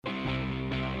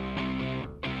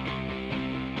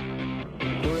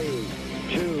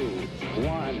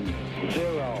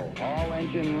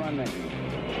Ignition running.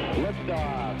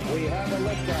 Liftoff. We have a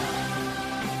liftoff.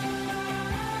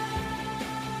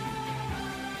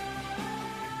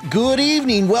 Good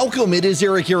evening. Welcome. It is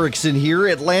Eric Erickson here,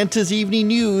 Atlanta's Evening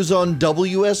News on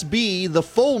WSB. The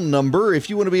phone number, if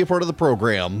you want to be a part of the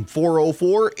program,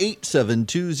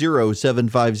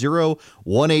 404-872-0750,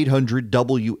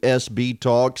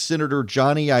 1-800-WSB-TALK. Senator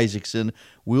Johnny Isakson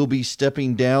will be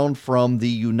stepping down from the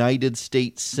United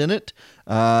States Senate.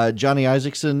 Johnny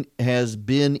Isakson has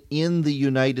been in the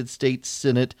United States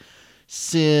Senate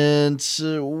since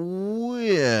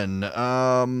when?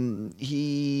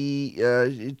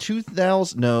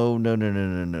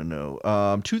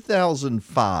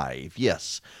 2005.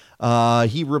 Yes.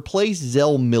 He replaced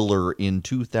Zell Miller in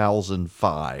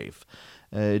 2005.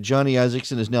 Johnny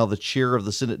Isakson is now the chair of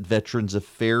the Senate Veterans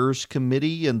Affairs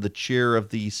Committee and the chair of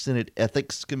the Senate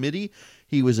Ethics Committee.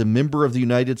 He was a member of the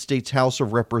United States House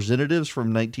of Representatives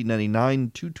from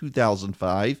 1999 to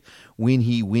 2005. When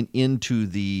he went into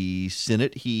the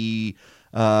Senate, he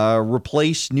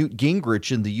replaced Newt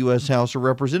Gingrich in the U.S. House of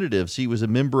Representatives. He was a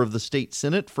member of the state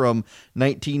Senate from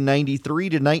 1993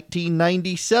 to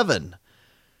 1997.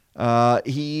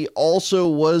 He also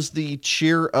was the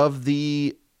chair of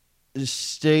the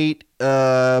State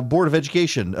Board of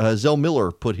Education. Zell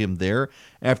Miller put him there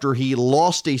after he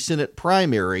lost a Senate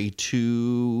primary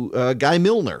to Guy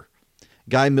Milner.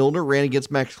 Guy Milner ran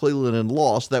against Max Cleland and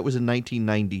lost. That was in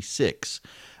 1996.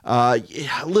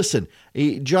 Listen,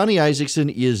 Johnny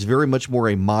Isakson is very much more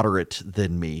a moderate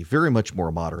than me, very much more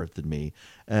moderate than me.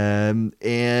 And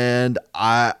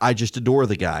I just adore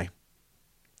the guy.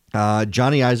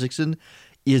 Johnny Isakson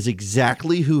is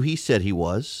exactly who he said he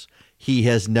was. He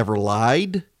has never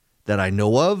lied that I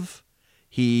know of.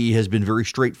 He has been very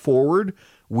straightforward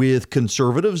with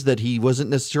conservatives that he wasn't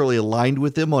necessarily aligned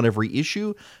with them on every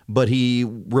issue, but he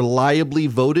reliably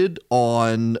voted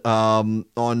on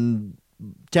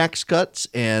tax cuts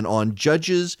and on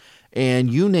judges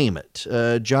and you name it.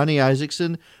 Johnny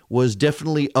Isakson was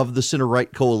definitely of the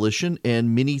center-right coalition,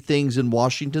 and many things in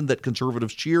Washington that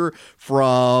conservatives cheer,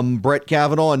 from Brett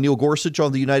Kavanaugh and Neil Gorsuch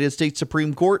on the United States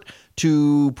Supreme Court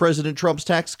to President Trump's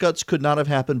tax cuts, could not have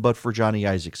happened but for Johnny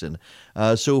Isakson.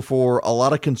 So for a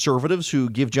lot of conservatives who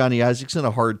give Johnny Isakson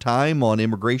a hard time on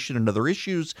immigration and other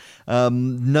issues,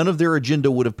 none of their agenda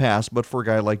would have passed but for a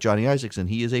guy like Johnny Isakson.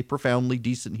 He is a profoundly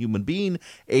decent human being,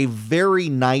 a very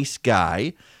nice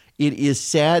guy. It is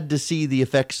sad to see the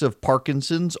effects of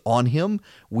Parkinson's on him.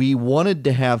 We wanted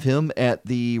to have him at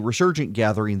the Resurgent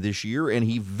gathering this year, and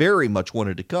he very much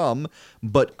wanted to come,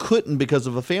 but couldn't because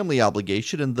of a family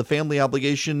obligation, and the family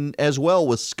obligation as well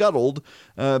was scuttled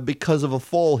because of a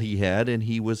fall he had, and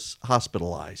he was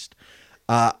hospitalized.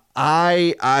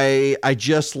 I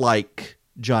just like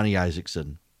Johnny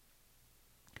Isakson.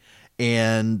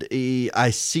 And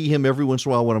I see him every once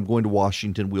in a while when I'm going to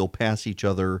Washington. We'll pass each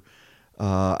other.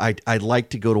 I'd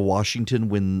like to go to Washington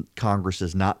when Congress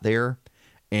is not there.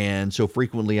 And so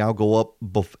frequently I'll go up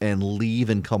and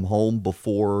leave and come home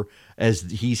before, as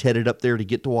he's headed up there to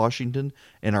get to Washington,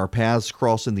 and our paths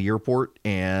cross in the airport.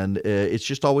 And it's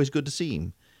just always good to see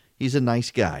him. He's a nice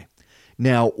guy.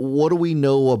 Now, what do we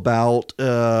know about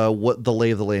what the lay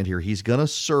of the land here? He's going to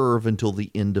serve until the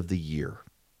end of the year.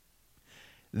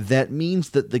 That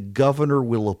means that the governor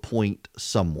will appoint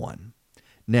someone.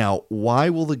 Now, why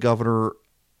will the governor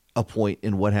appoint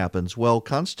and what happens? Well,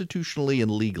 constitutionally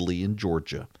and legally in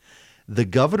Georgia, the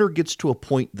governor gets to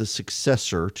appoint the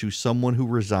successor to someone who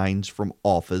resigns from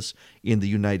office in the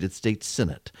United States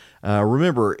Senate.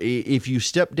 Remember, if you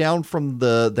step down from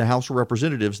the House of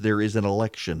Representatives, there is an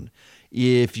election.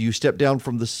 If you step down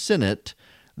from the Senate,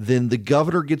 then the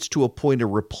governor gets to appoint a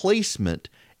replacement,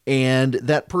 and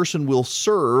that person will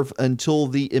serve until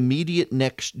the immediate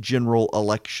next general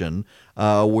election,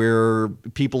 where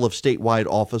people of statewide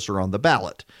office are on the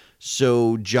ballot.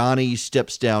 So Johnny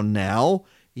steps down now.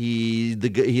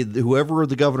 Whoever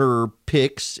the governor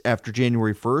picks after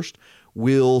January 1st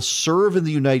will serve in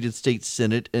the United States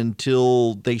Senate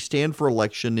until they stand for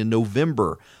election in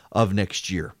November of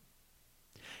next year.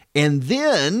 And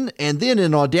then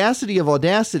in audacity of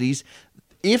audacities,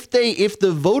 if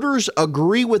the voters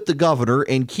agree with the governor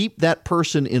and keep that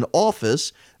person in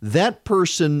office, that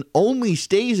person only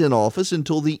stays in office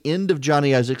until the end of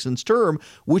Johnny Isakson's term,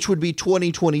 which would be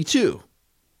 2022.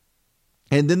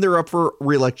 And then they're up for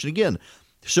re-election again.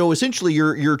 So essentially,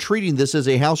 you're treating this as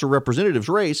a House of Representatives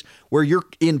race where you're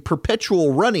in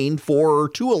perpetual running for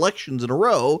 2 elections in a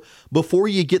row before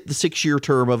you get the 6-year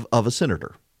term of a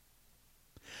senator.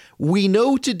 We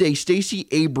know today Stacey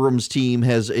Abrams' team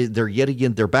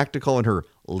they're back to calling her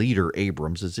Leader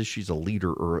Abrams, as if she's a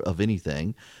leader of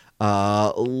anything.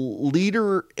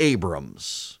 Leader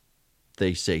Abrams,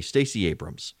 they say, Stacey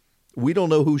Abrams. We don't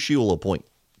know who she will appoint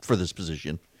for this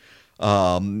position.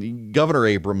 Governor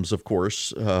Abrams, of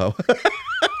course.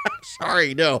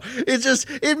 Sorry, no.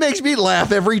 It makes me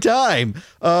laugh every time.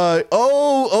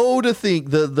 To think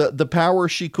the power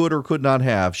she could or could not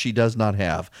have, she does not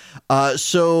have.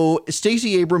 So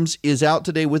Stacey Abrams is out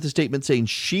today with a statement saying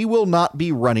she will not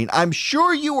be running. I'm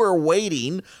sure you are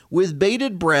waiting with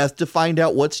bated breath to find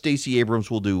out what Stacey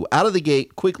Abrams will do. Out of the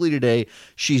gate, quickly today,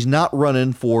 she's not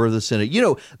running for the Senate. You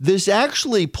know, this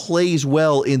actually plays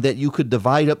well in that you could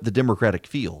divide up the Democratic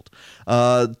field.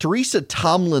 Teresa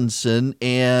Tomlinson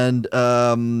and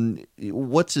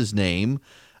what's his name?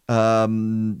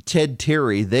 Ted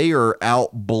Terry, they are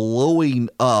out blowing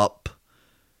up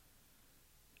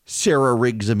Sarah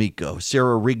Riggs-Amico.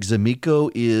 Sarah Riggs-Amico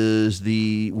was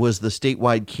the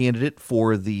statewide candidate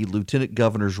for the lieutenant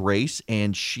governor's race,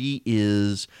 and she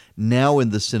is now in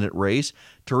the Senate race.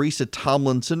 Teresa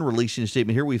Tomlinson releasing a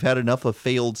statement here. We've had enough of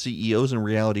failed CEOs and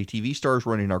reality TV stars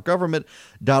running our government.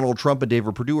 Donald Trump and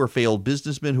David Perdue are failed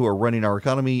businessmen who are running our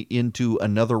economy into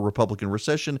another Republican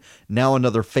recession. Now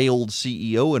another failed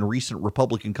CEO and recent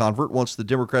Republican convert wants the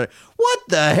Democratic. What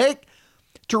the heck?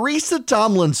 Teresa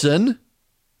Tomlinson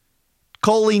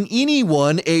calling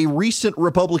anyone a recent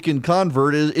Republican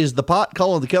convert is the pot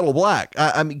calling the kettle black.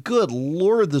 I mean, good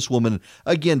Lord, this woman.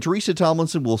 Again, Teresa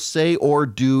Tomlinson will say or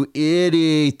do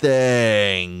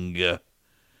anything to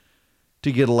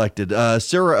get elected.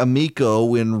 Sarah Amico,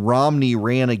 when Romney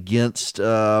ran against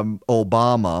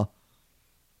Obama,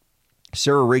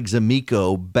 Sarah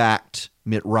Riggs-Amico backed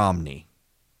Mitt Romney.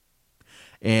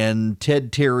 And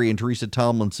Ted Terry and Teresa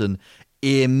Tomlinson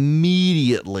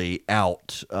immediately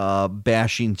out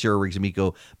bashing Sarah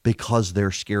Riggs-Amico because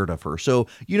they're scared of her. So,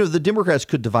 you know, the Democrats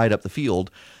could divide up the field.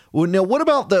 Well, now, what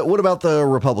about the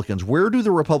Republicans? Where do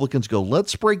the Republicans go?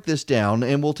 Let's break this down,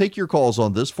 and we'll take your calls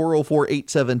on this.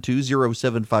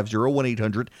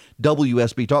 404-872-0750,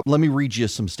 1-800-WSB-TALK. Let me read you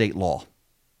some state law.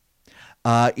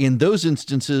 In those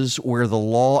instances where the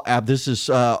law, this is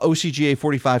OCGA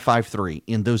 4553,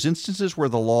 in those instances where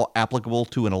the law applicable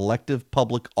to an elective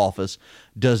public office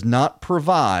does not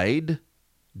provide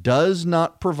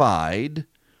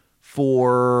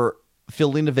for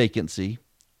filling a vacancy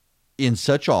in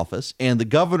such office, and the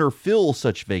governor fills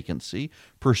such vacancy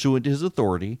pursuant to his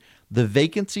authority, the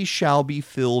vacancy shall be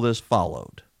filled as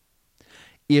followed.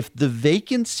 If the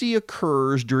vacancy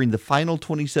occurs during the final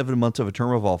 27 months of a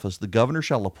term of office, the governor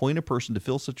shall appoint a person to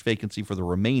fill such vacancy for the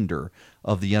remainder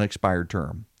of the unexpired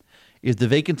term. If the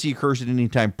vacancy occurs at any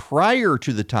time prior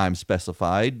to the time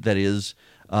specified, that is,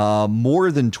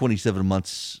 more than 27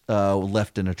 months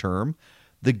left in a term,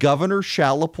 the governor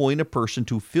shall appoint a person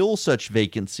to fill such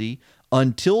vacancy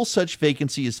until such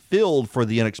vacancy is filled for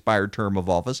the unexpired term of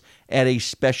office at a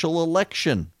special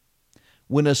election.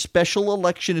 When a special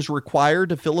election is required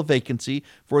to fill a vacancy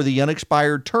for the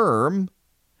unexpired term,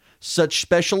 such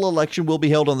special election will be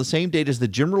held on the same date as the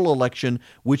general election,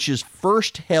 which is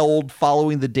first held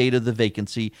following the date of the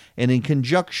vacancy and in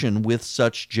conjunction with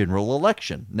such general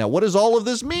election. Now, what does all of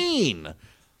this mean?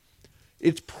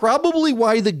 It's probably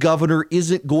why the governor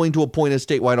isn't going to appoint a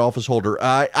statewide office holder.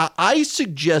 I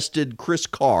suggested Chris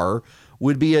Carr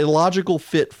would be a logical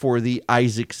fit for the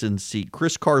Isakson seat.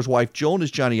 Chris Carr's wife, Joan, is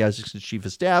Johnny Isakson's chief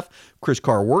of staff. Chris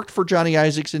Carr worked for Johnny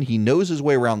Isakson. He knows his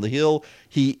way around the Hill.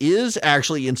 He is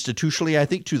actually institutionally, I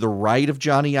think, to the right of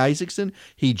Johnny Isakson.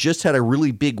 He just had a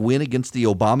really big win against the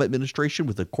Obama administration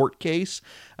with a court case.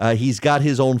 He's got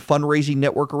his own fundraising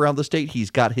network around the state. He's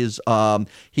got his,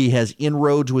 he has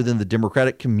inroads within the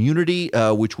Democratic community,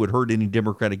 which would hurt any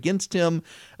Democrat against him.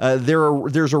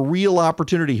 There's a real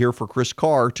opportunity here for Chris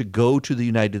Carr to go to the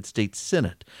United States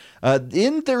Senate.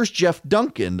 Then there's Jeff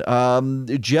Duncan.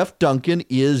 Jeff Duncan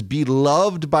is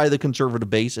beloved by the conservative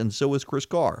base, and so is Chris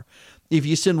Carr. If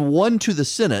you send one to the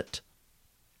Senate,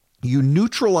 you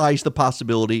neutralize the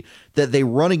possibility that they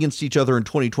run against each other in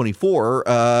 2024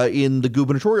 in the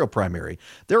gubernatorial primary.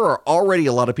 There are already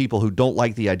a lot of people who don't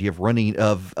like the idea of running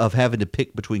of having to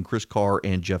pick between Chris Carr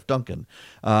and Jeff Duncan.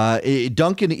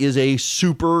 Duncan is a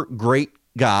super great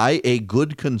guy, a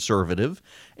good conservative,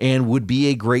 and would be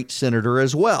a great senator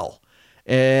as well.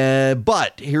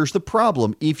 But here's the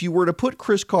problem. If you were to put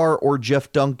Chris Carr or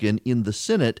Jeff Duncan in the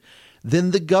Senate,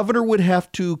 then the governor would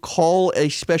have to call a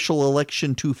special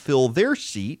election to fill their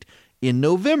seat in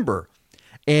November.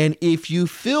 And if you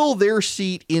fill their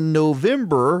seat in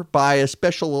November by a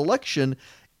special election,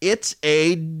 it's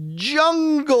a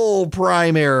jungle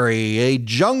primary.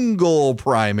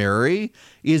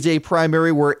 is a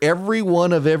primary where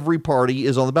everyone of every party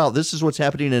is on the ballot. This is what's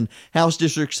happening in House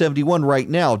District 71 right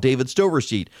now, David Stover's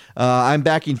seat. I'm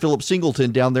backing Philip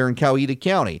Singleton down there in Coweta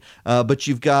County. But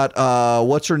you've got,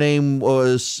 what's her name,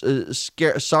 was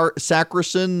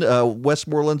Sackerson,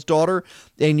 Westmoreland's daughter,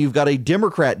 and you've got a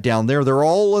Democrat down there. They're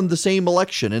all in the same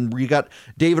election. And you got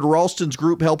David Ralston's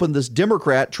group helping this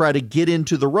Democrat try to get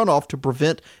into the runoff to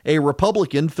prevent a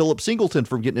Republican, Philip Singleton,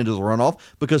 from getting into the runoff,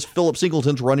 because Philip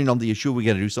Singleton's running on the issue we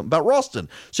got to do something about Ralston.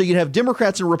 So you'd have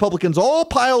Democrats and Republicans all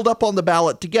piled up on the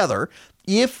ballot together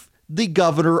if the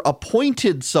governor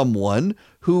appointed someone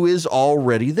who is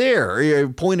already there,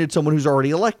 appointed someone who's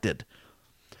already elected.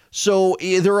 So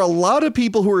there are a lot of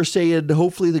people who are saying,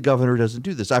 hopefully the governor doesn't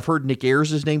do this. I've heard Nick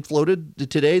Ayers' name floated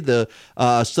today, the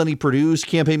Sonny Perdue's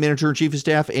campaign manager and chief of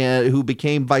staff, and who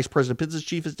became Vice President Pence's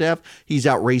chief of staff. He's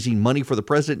out raising money for the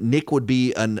president. Nick would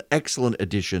be an excellent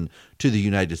addition to the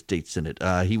United States Senate.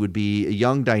 He would be a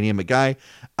young, dynamic guy.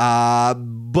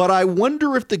 But I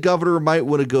wonder if the governor might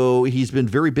want to go. He's been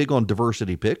very big on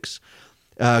diversity picks.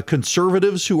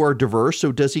 Conservatives who are diverse.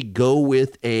 So does he go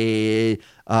with a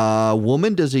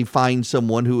woman? Does he find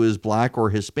someone who is black or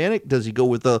Hispanic? Does he go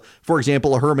with, for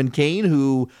example, a Herman Cain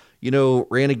who,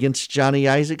 ran against Johnny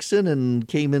Isakson and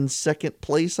came in second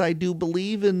place, I do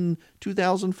believe, in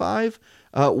 2005?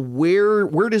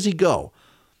 Where does he go?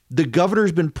 The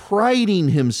governor's been priding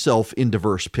himself in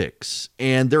diverse picks,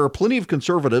 and there are plenty of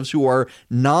conservatives who are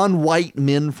non-white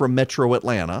men from Metro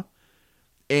Atlanta.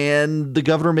 And the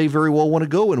governor may very well want to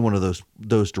go in one of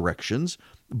those directions.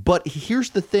 But here's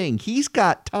the thing. He's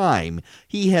got time.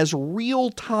 He has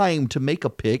real time to make a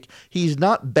pick. He's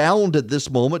not bound at this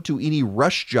moment to any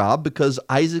rush job because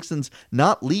Isakson's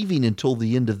not leaving until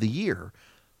the end of the year.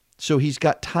 So he's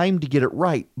got time to get it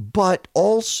right. But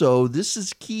also, this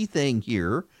is key thing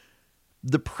here,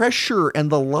 the pressure and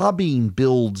the lobbying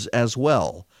builds as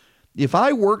well. If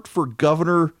I worked for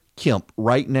Governor Kemp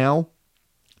right now,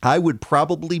 I would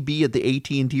probably be at the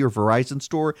AT&T or Verizon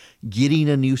store getting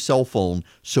a new cell phone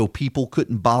so people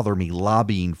couldn't bother me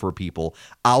lobbying for people.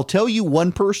 I'll tell you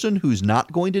one person who's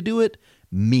not going to do it,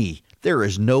 me. There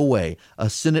is no way. A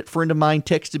Senate friend of mine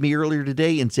texted me earlier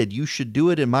today and said, you should do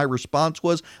it. And my response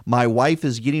was, my wife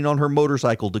is getting on her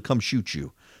motorcycle to come shoot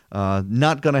you.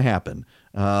 Not going to happen.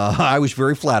 I was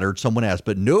very flattered. Someone asked,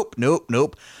 but nope.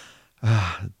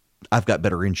 I've got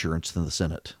better insurance than the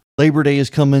Senate. Labor Day is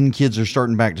coming. Kids are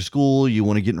starting back to school. You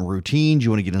want to get in routines.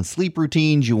 You want to get in sleep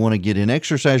routines. You want to get in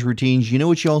exercise routines. You know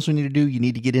what you also need to do? You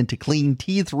need to get into clean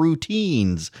teeth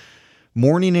routines.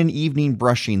 Morning and evening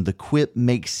brushing, the Quip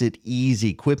makes it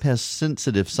easy. Quip has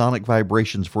sensitive sonic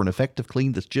vibrations for an effective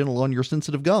clean that's gentle on your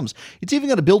sensitive gums. It's even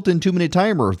got a built-in 2-minute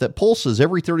timer that pulses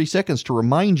every 30 seconds to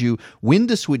remind you when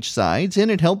to switch sides,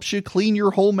 and it helps you clean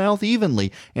your whole mouth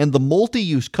evenly. And the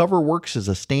multi-use cover works as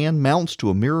a stand, mounts to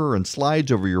a mirror, and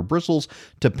slides over your bristles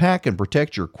to pack and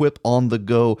protect your Quip on the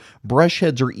go. Brush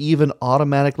heads are even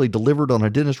automatically delivered on a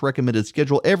dentist-recommended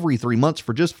schedule every 3 months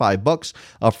for just $5.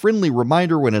 A friendly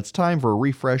reminder when it's time for a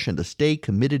refresh and to stay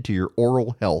committed to your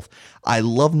oral health. I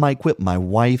love my Quip. My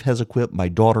wife has a Quip. My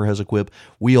daughter has a Quip.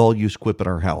 We all use Quip at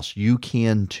our house. You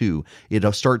can too. It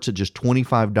starts at just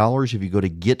 $25. If you go to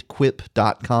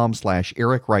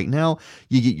getquip.com/Eric right now,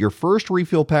 you get your first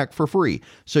refill pack for free.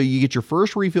 So you get your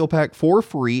first refill pack for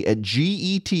free at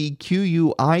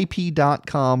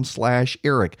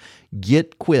getquip.com/Eric.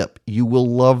 Get Quip. You will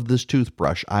love this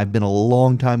toothbrush. I've been a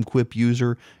long-time Quip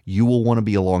user. You will want to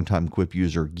be a long-time Quip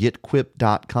user.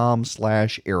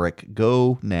 Getquip.com/Eric.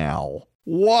 Go now.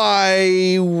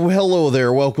 Why, hello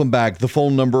there. Welcome back. The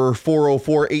phone number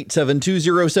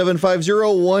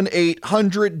 404-872-0750,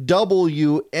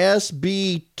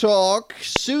 1-800-WSB Talk.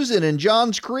 Susan in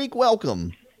Johns Creek,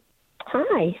 welcome.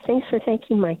 Hi. Thanks for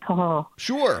taking my call.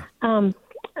 Sure. When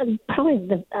I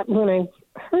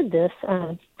heard this,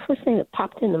 first thing that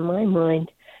popped into my mind,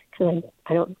 because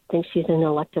I don't think she's in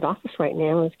elected office right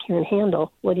now, is Karen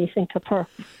Handel. What do you think of her?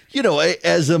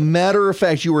 As a matter of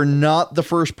fact, you are not the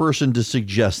first person to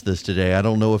suggest this today. I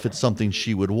don't know if it's something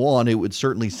she would want. It would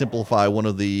certainly simplify one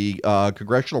of the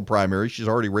congressional primaries. She's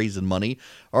already raising money,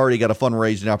 already got a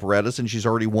fundraising apparatus, and she's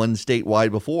already won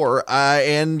statewide before.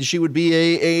 And she would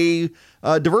be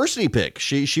a diversity pick.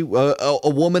 She a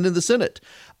woman in the Senate.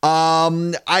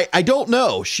 I don't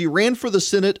know. She ran for the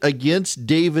Senate against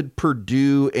David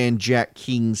Perdue and Jack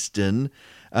Kingston,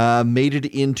 made it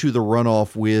into the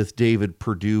runoff with David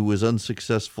Perdue, was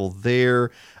unsuccessful there.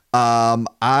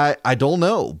 I don't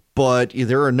know, but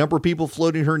there are a number of people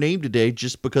floating her name today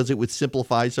just because it would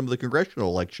simplify some of the congressional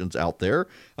elections out there.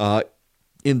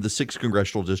 In the 6th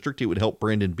congressional district, it would help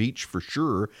Brandon Beach for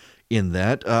sure. in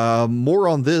that. More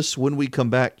on this when we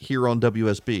come back here on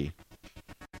WSB.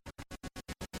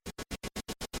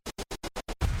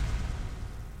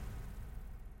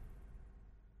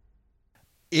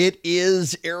 It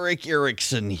is Eric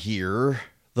Erickson here.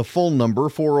 The phone number,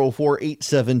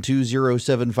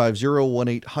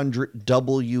 404-872-0750,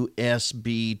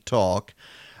 1-800-WSB-TALK.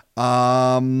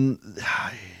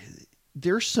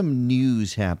 There's some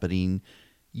news happening.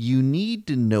 You need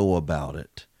to know about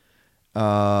it.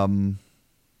 I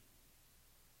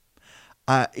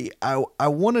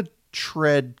want to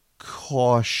tread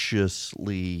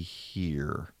cautiously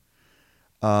here.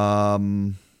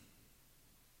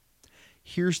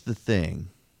 Here's the thing.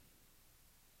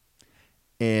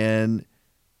 And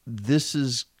this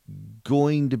is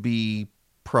going to be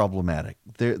problematic.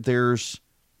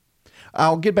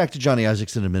 I'll get back to Johnny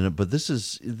Isakson in a minute, but this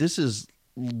is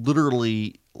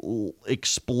literally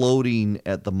exploding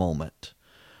at the moment.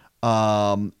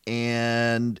 And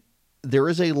there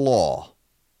is a law,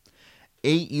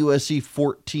 8 U.S.C.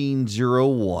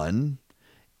 1401,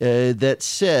 that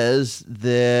says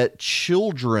that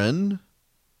children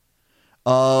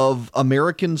of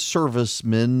American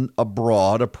servicemen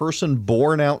abroad, a person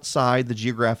born outside the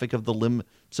geographic of the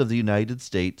limits of the United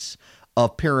States,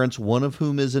 of parents, one of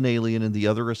whom is an alien and the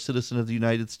other a citizen of the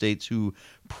United States, who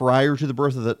prior to the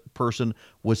birth of that person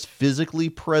was physically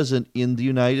present in the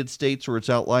United States or its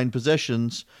outlying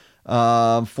possessions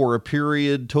for a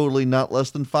period totaling not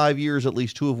less than 5 years, at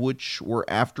least 2 of which were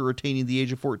after attaining the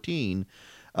age of 14.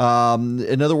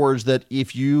 In other words, that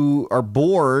if you are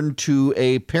born to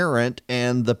a parent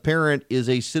and the parent is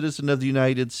a citizen of the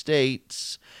United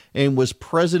States and was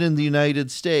present in the United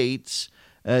States,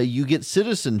 you get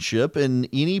citizenship, and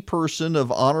any person of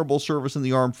honorable service in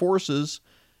the armed forces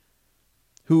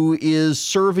who is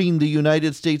serving the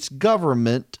United States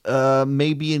government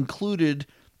may be included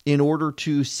in order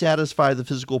to satisfy the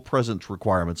physical presence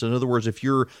requirements. In other words, if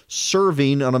you're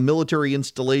serving on a military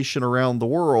installation around the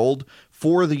world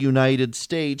for the United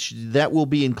States, that will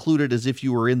be included as if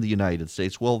you were in the United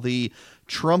States. Well, the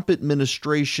Trump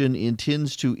administration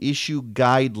intends to issue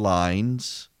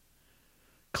guidelines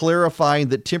clarifying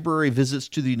that temporary visits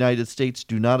to the United States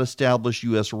do not establish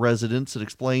U.S. residence. It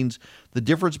explains the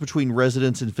difference between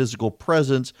residence and physical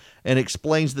presence, and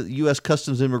explains that the U.S.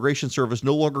 Customs and Immigration Service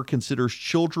no longer considers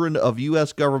children of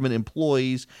U.S. government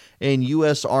employees and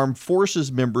U.S. Armed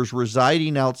Forces members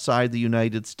residing outside the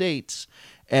United States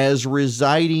as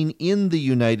residing in the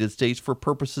United States for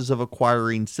purposes of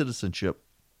acquiring citizenship.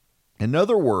 In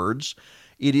other words,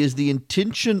 it is the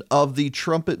intention of the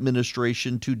Trump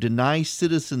administration to deny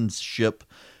citizenship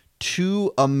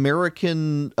to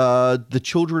the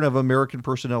children of American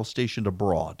personnel stationed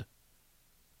abroad.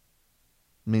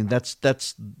 I mean, that's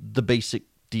the basic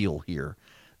deal here.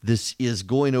 This is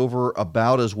going over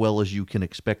about as well as you can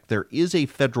expect. There is a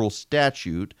federal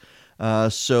statute,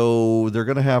 so they're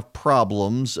going to have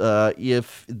problems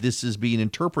if this is being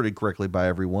interpreted correctly by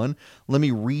everyone. Let me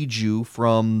read you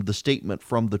from the statement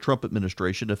from the Trump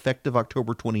administration. Effective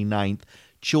October 29th,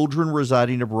 children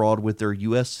residing abroad with their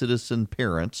U.S. citizen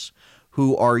parents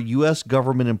who are U.S.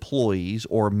 government employees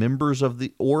or members of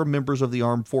the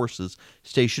armed forces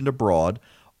stationed abroad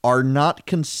are not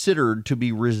considered to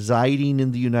be residing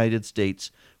in the United States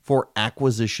for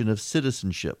acquisition of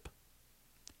citizenship.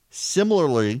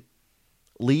 Similarly,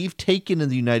 leave taken in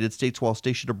the United States while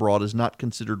stationed abroad is not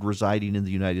considered residing in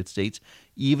the United States,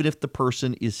 even if the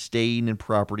person is staying in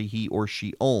property he or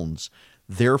she owns.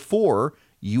 Therefore,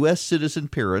 U.S. citizen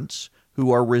parents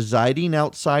who are residing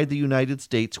outside the United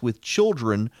States with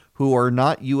children who are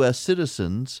not U.S.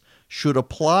 citizens should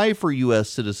apply for U.S.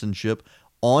 citizenship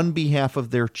on behalf of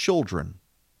their children.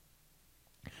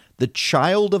 The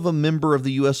child of a member of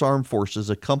the U.S. Armed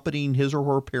Forces accompanying his or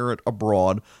her parent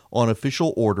abroad on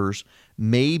official orders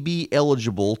may be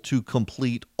eligible to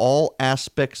complete all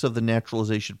aspects of the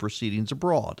naturalization proceedings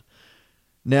abroad.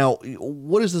 Now,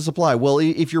 what does this apply? Well,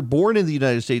 if you're born in the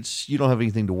United States, you don't have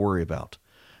anything to worry about.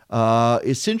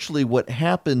 Essentially, what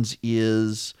happens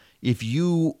is if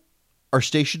you are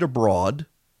stationed abroad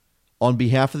on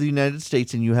behalf of the United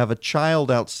States and you have a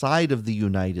child outside of the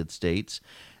United States,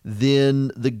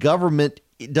 then the government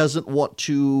doesn't want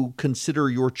to consider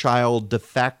your child de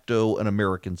facto an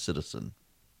American citizen.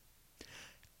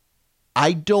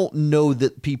 I don't know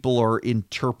that people are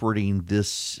interpreting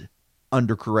this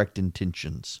under correct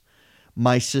intentions.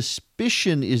 My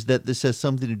suspicion is that this has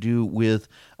something to do with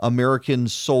American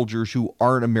soldiers who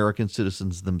aren't American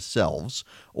citizens themselves,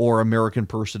 or American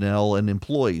personnel and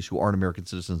employees who aren't American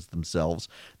citizens themselves,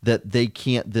 that they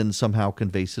can't then somehow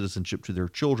convey citizenship to their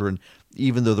children,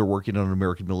 even though they're working on an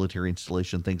American military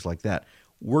installation, things like that.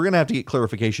 we're going to have to get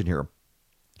clarification here.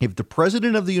 If the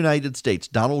president of the United States,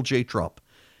 Donald J. Trump,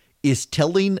 is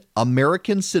telling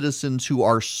American citizens who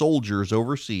are soldiers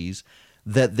overseas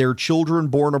that their children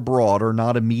born abroad are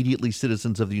not immediately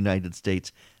citizens of the United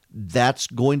States, that's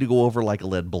going to go over like a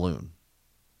lead balloon.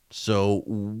 So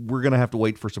we're going to have to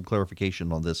wait for some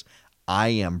clarification on this. I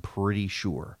am pretty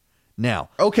sure. Now,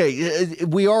 okay,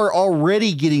 we are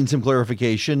already getting some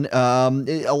clarification. A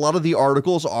lot of the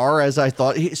articles are, as I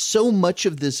thought, so much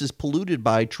of this is polluted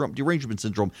by Trump derangement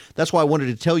syndrome. That's why I wanted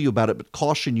to tell you about it, but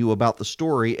caution you about the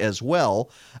story as well.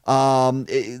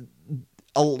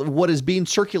 What is being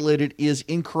circulated is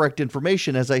incorrect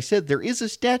information. As I said, there is a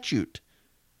statute.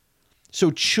 So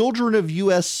children of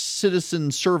U.S. citizen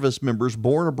service members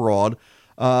born abroad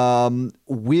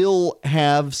will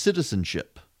have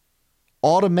citizenship.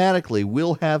 Automatically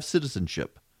will have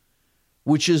citizenship,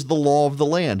 which is the law of the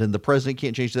land. And the president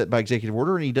can't change that by executive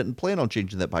order, and he doesn't plan on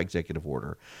changing that by executive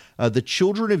order. The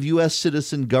children of U.S.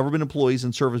 citizen government employees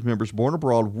and service members born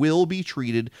abroad will be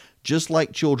treated just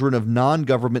like children of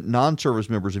non-government, non-service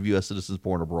members of U.S. citizens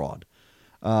born abroad.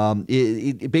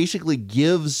 It basically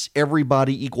gives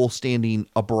everybody equal standing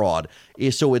abroad.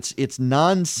 So it's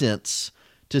nonsense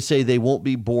to say they won't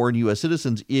be born U.S.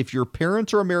 citizens. If your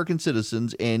parents are American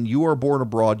citizens and you are born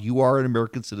abroad, you are an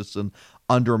American citizen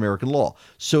under American law.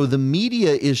 So the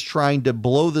media is trying to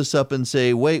blow this up and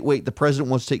say, wait, the president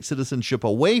wants to take citizenship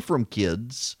away from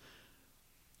kids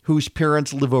whose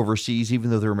parents live overseas, even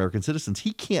though they're American citizens.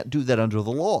 He can't do that under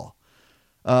the law.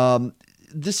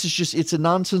 This is just, it's a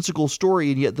nonsensical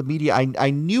story, and yet the media,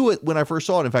 I knew it when I first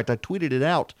saw it. In fact, I tweeted it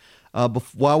out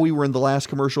while we were in the last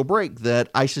commercial break that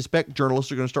I suspect journalists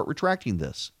are going to start retracting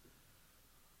this.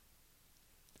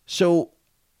 So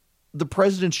the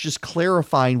president's just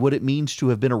clarifying what it means to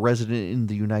have been a resident in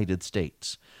the United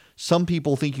States. Some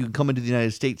people think you can come into the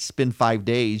United States, spend 5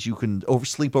 days, you can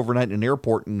sleep overnight in an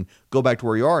airport and go back to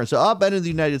where you are and say, I've been in the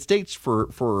United States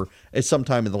for some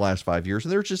time in the last 5 years.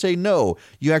 And they're just saying, no,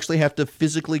 you actually have to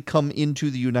physically come into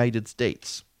the United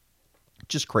States.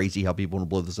 Just crazy how people want to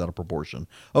blow this out of proportion.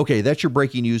 Okay, that's your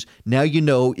breaking news. Now you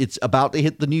know it's about to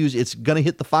hit the news. It's going to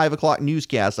hit the 5 o'clock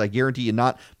newscast. I guarantee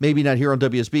you, maybe not here on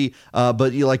WSB,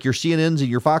 but like your CNNs and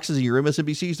your Foxes and your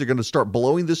MSNBCs, they're going to start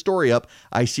blowing this story up.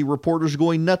 I see reporters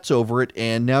going nuts over it,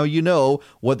 and now you know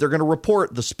what they're going to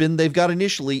report. The spin they've got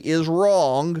initially is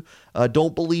wrong.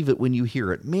 Don't believe it when you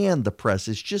hear it. Man, the press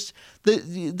is just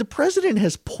the president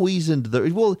has poisoned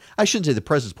well, I shouldn't say the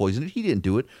press is poisoned. He didn't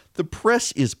do it. The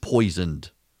press is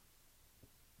poisoned.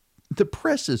 The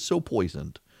press is so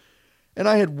poisoned. And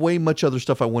I had way much other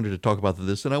stuff I wanted to talk about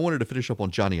this, and I wanted to finish up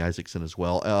on Johnny Isakson as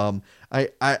well.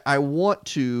 I want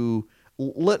to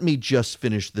let me just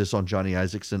finish this on Johnny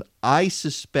Isakson. I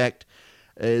suspect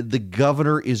the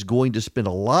governor is going to spend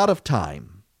a lot of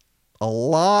time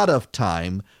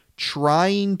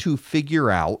trying to figure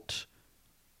out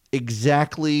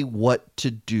exactly what to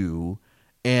do.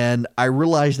 And I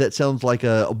realize that sounds like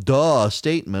a duh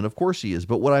statement. Of course he is.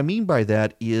 But what I mean by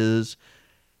that is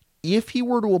if he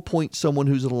were to appoint someone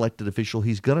who's an elected official,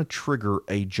 he's going to trigger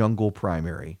a jungle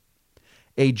primary.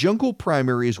 A jungle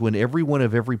primary is when everyone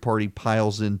of every party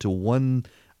piles into one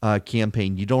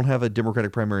campaign. You don't have a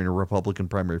Democratic primary and a Republican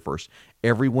primary first.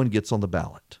 Everyone gets on the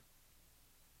ballot.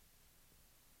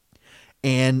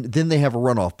 And then they have a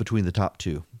runoff between the top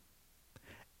two.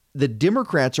 The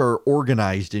Democrats are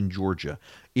organized in Georgia.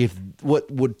 If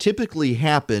what would typically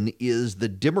happen is the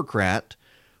Democrats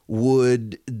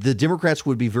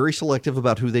would be very selective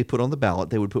about who they put on the ballot.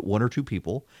 They would put 1 or 2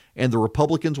 people, and the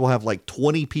Republicans will have like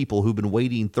 20 people who've been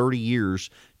waiting 30 years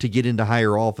to get into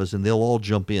higher office, and they'll all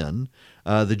jump in.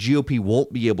 The GOP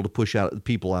won't be able to push out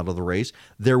people out of the race.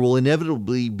 There will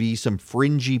inevitably be some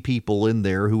fringy people in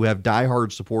there who have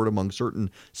diehard support among certain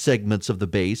segments of the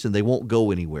base, and they won't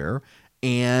go anywhere.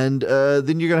 And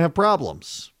then you're going to have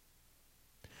problems.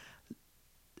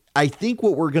 I think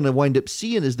what we're going to wind up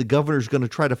seeing is the governor's going to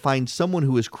try to find someone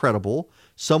who is credible,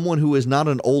 someone who is not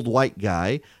an old white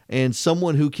guy, and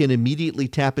someone who can immediately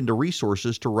tap into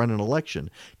resources to run an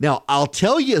election. Now, I'll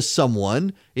tell you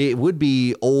someone, it would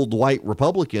be old white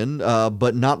Republican,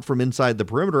 but not from inside the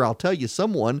perimeter. I'll tell you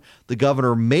someone the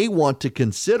governor may want to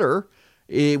consider.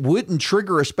 It wouldn't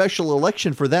trigger a special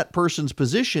election for that person's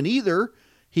position either.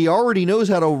 He already knows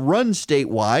how to run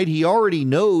statewide. He already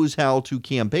knows how to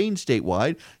campaign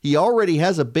statewide. He already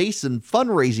has a base and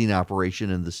fundraising operation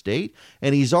in the state,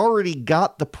 and he's already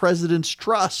got the president's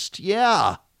trust.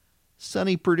 Yeah,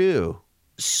 Sonny Perdue.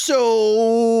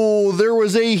 So there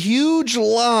was a huge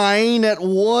line at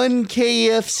one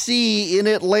KFC in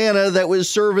Atlanta that was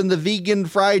serving the vegan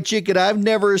fried chicken. I've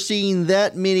never seen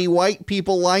that many white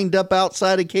people lined up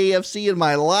outside of KFC in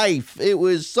my life. It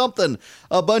was something.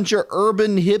 A bunch of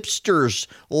urban hipsters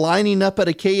lining up at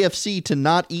a KFC to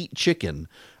not eat chicken.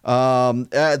 Come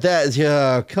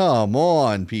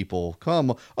on, people.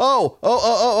 Come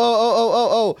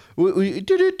on.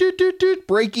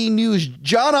 Breaking news.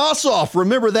 John Ossoff.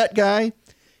 Remember that guy?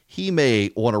 He may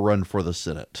want to run for the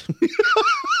Senate.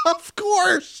 Of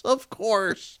course.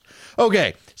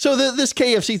 Okay. So this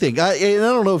KFC thing, and I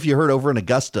don't know if you heard over in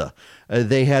Augusta,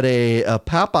 they had a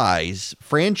Popeyes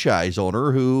franchise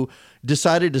owner who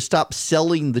decided to stop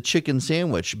selling the chicken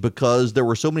sandwich because there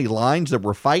were so many lines, there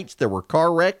were fights, there were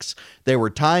car wrecks, they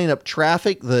were tying up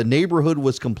traffic, the neighborhood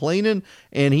was complaining,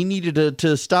 and he needed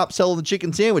to stop selling the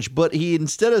chicken sandwich. But he,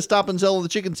 instead of stopping selling the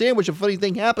chicken sandwich, a funny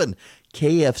thing happened.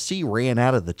 KFC ran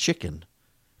out of the chicken.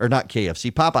 Or not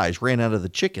KFC, Popeyes ran out of the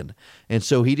chicken. And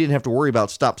so he didn't have to worry about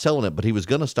stop selling it, but he was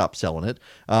going to stop selling it.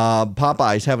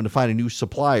 Popeyes having to find new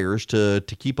suppliers to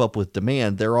keep up with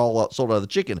demand. They're all sold out of the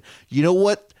chicken. You know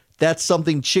what? That's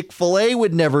something Chick-fil-A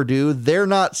would never do. They're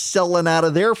not selling out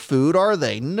of their food, are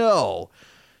they? No.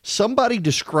 Somebody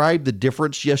described the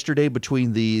difference yesterday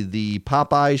between the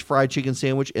Popeyes fried chicken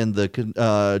sandwich and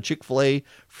the Chick-fil-A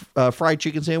fried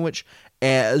chicken sandwich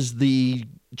as the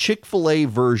Chick-fil-A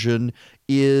version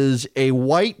is a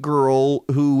white girl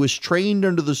who was trained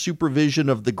under the supervision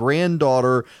of the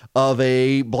granddaughter of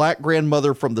a black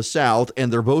grandmother from the South,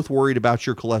 and they're both worried about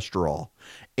your cholesterol.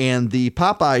 And the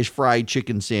Popeyes fried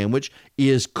chicken sandwich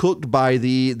is cooked by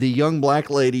the young black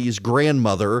lady's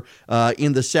grandmother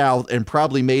in the South and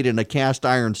probably made in a cast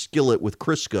iron skillet with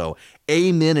Crisco.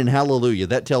 Amen and hallelujah.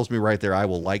 That tells me right there I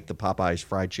will like the Popeyes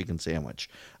fried chicken sandwich.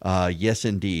 Yes,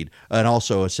 indeed. And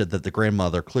also it said that the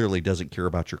grandmother clearly doesn't care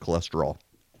about your cholesterol.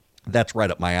 That's right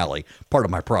up my alley. Part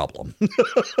of my problem.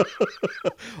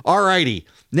 All righty.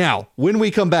 Now, when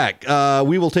we come back,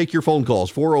 we will take your phone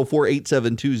calls.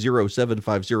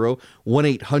 404-872-0750,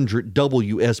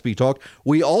 1-800-WSB Talk.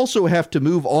 We also have to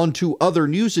move on to other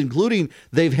news, including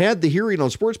they've had the hearing on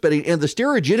sports betting, and the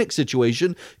Sterigenics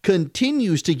situation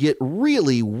continues to get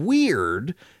really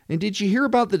weird. And did you hear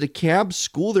about the Dekalb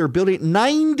school they're building?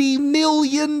 $90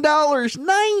 million.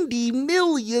 $90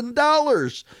 million.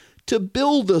 To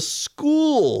build a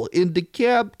school in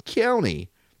Dekalb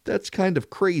County. That's kind of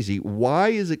crazy. Why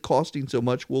is it costing so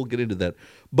much? We'll get into that.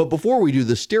 But before we do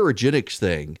the Sterigenics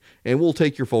thing, and we'll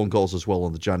take your phone calls as well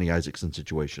on the Johnny Isakson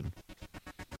situation.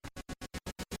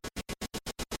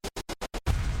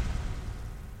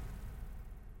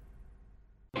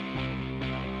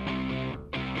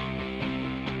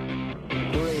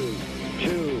 Three,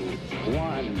 two,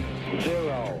 one,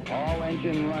 zero. All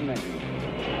engine running.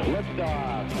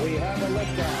 Liftoff. We have a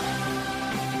liftoff.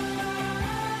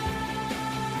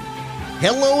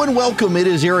 Hello and welcome. It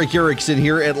is Eric Erickson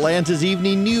here, Atlanta's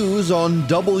Evening News on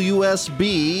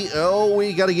WSB. Oh,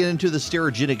 we got to get into the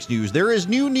Sterigenics news. There is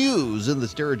new news in the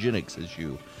Sterigenics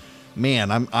issue.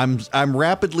 Man, I'm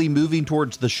rapidly moving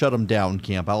towards the shut 'em down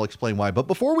camp. I'll explain why. But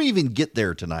before we even get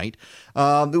there tonight,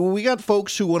 we got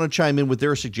folks who want to chime in with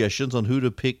their suggestions on who to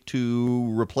pick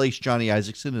to replace Johnny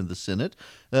Isakson in the Senate.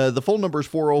 The phone number is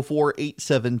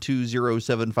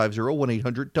 404-872-0750,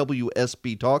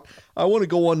 1-800-WSB Talk. I want to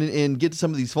go on and get to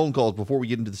some of these phone calls before we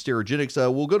get into the Sterigenics.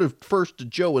 We'll go first to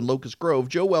Joe in Locust Grove.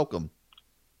 Joe, welcome.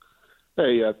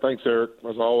 Hey, thanks, Eric,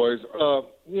 as always.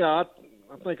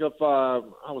 I think if I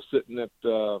was sitting at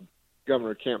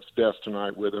Governor Kemp's desk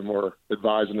tonight with him or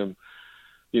advising him,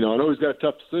 I know he's got a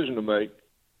tough decision to make,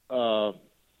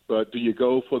 but do you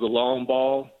go for the long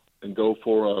ball and go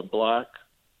for a black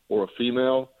or a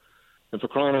female? And for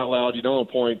crying out loud, you don't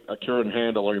appoint a Karen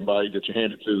Handel or anybody that you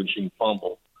hand it to and she can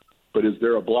fumble. But is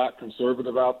there a black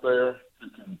conservative out there who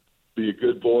can be a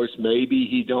good voice? Maybe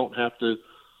he don't have to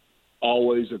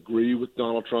always agree with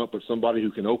Donald Trump, but somebody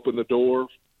who can open the door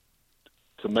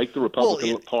to make the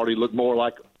Republican Party look more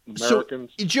like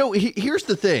Americans. So, Joe, here's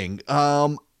the thing.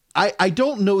 I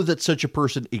don't know that such a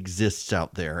person exists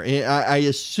out there. I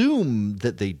assume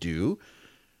that they do.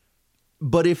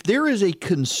 But if there is a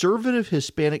conservative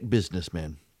Hispanic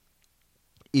businessman,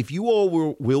 if you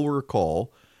all will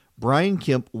recall, Brian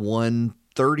Kemp won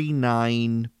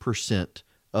 39%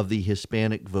 of the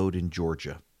Hispanic vote in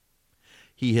Georgia.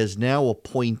 He has now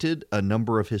appointed a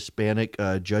number of Hispanic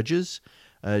judges.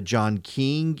 John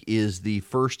King is the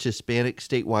first Hispanic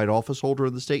statewide office holder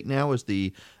in the state now as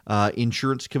the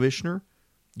insurance commissioner.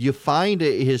 You find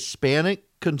a Hispanic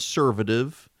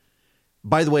conservative.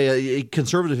 By the way, a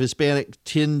conservative Hispanic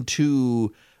tend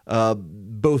to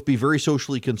both be very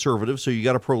socially conservative, so you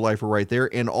got a pro-lifer right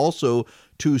there, and also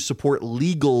to support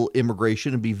legal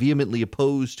immigration and be vehemently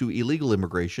opposed to illegal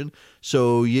immigration.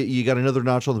 So you got another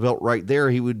notch on the belt right there.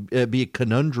 He would be a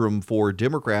conundrum for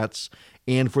Democrats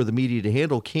and for the media to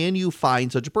handle. Can you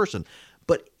find such a person?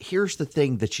 But here's the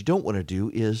thing that you don't want to do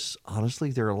is,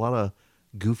 honestly, there are a lot of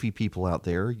goofy people out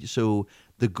there. So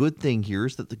the good thing here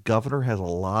is that the governor has a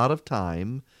lot of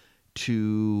time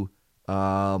to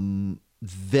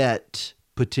vet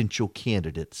potential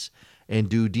candidates and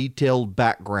do detailed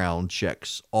background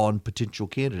checks on potential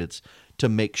candidates to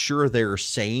make sure they're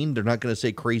sane. They're not going to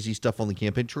say crazy stuff on the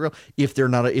campaign trail if they're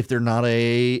not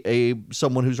a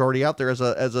someone who's already out there as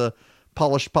a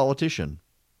polished politician.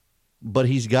 But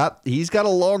he's got a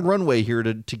long runway here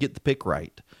to get the pick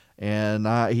right, and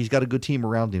he's got a good team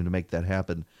around him to make that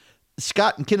happen.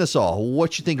 Scott in Kennesaw,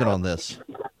 what you thinking on this?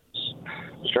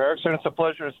 Mr. Erickson, it's a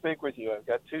pleasure to speak with you. I've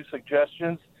got two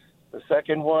suggestions. The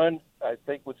second one, I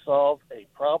think, would solve a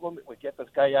problem. It would get this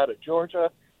guy out of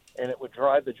Georgia, and it would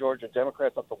drive the Georgia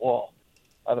Democrats up the wall.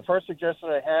 The first suggestion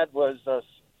I had was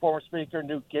former Speaker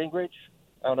Newt Gingrich.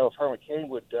 I don't know if Herman Cain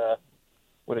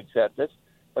would accept it.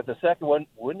 But the second one,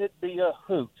 wouldn't it be a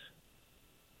hoot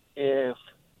if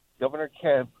Governor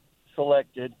Kemp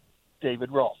selected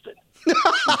David Ralston? We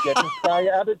get this guy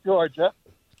out of Georgia,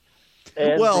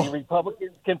 and the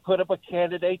Republicans can put up a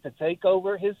candidate to take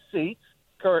over his seat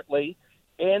currently,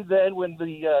 and then when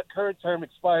the current term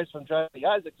expires from Johnny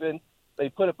Isakson, they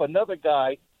put up another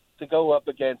guy to go up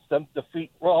against them,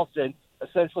 defeat Ralston,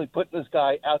 essentially putting this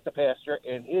guy out to pasture,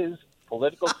 and his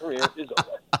political career is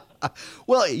over.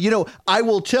 Well, I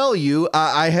will tell you,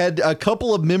 I had a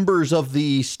couple of members of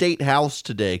the state house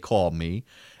today call me,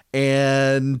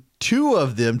 and two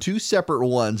of them, two separate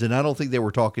ones, and I don't think they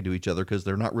were talking to each other because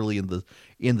they're not really in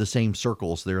the same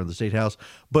circles there in the state house.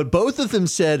 But both of them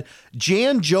said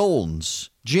Jan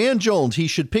Jones, he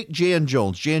should pick Jan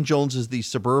Jones. Jan Jones is the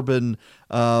suburban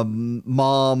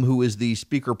mom who is the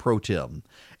speaker pro tem.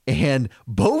 And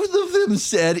both of them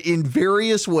said in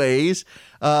various ways,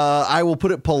 I will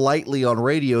put it politely on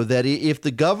radio, that if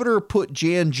the governor put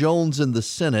Jan Jones in the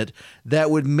Senate,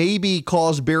 that would maybe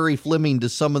cause Barry Fleming to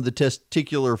summon the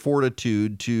testicular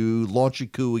fortitude to launch a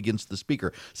coup against the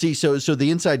speaker. See, so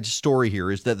the inside story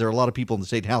here is that there are a lot of people in the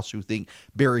state house who think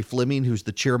Barry Fleming, who's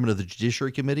the chairman of the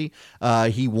Judiciary Committee,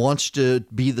 he wants to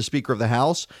be the Speaker of the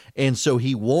House, and so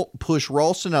he won't push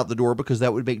Ralston out the door because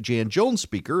that would make Jan Jones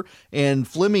Speaker, and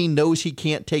Fleming knows he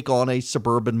can't take on a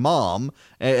suburban mom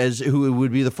as who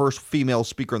would be the first female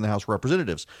Speaker in the House of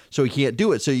Representatives. So he can't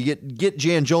do it. So you get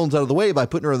Jan Jones out of the way by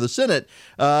putting her in the Senate.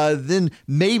 Then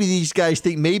maybe these guys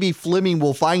think maybe Fleming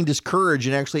will find his courage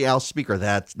and actually oust Speaker.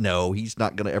 No, he's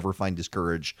not going to ever find his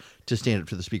courage to stand up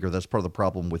to the Speaker. That's part of the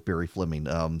problem with Barry Fleming.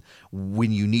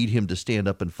 When you need him to stand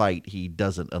up and fight, he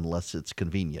doesn't unless it's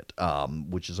convenient,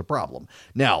 which is a problem.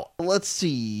 Now, let's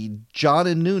see. John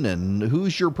and Noonan,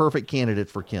 who's your perfect candidate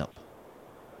for Kemp?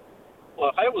 Well,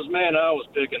 if it was man I was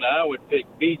picking, I would pick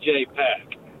B.J.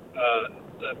 Pack.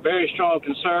 A very strong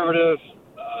conservative,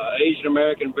 Asian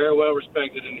American, very well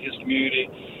respected in his community.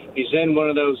 He's in one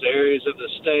of those areas of the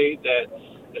state that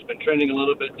has been trending a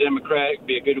little bit Democratic.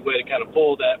 Be a good way to kind of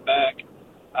pull that back.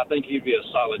 I think he'd be a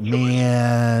solid choice.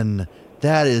 Man,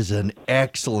 that is an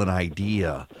excellent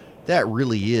idea. That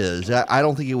really is. I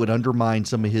don't think it would undermine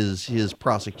some of his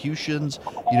prosecutions.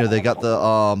 They got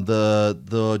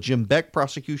the Jim Beck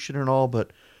prosecution and all,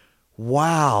 but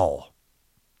wow,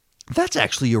 that's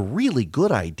actually a really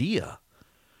good idea.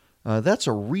 That's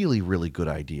a really, really good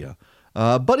idea.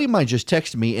 A buddy of mine just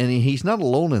texted me, and he's not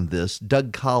alone in this.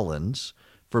 Doug Collins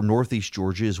from Northeast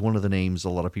Georgia is one of the names a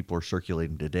lot of people are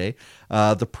circulating today.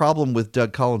 The problem with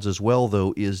Doug Collins as well,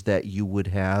 though, is that you would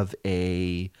have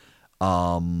a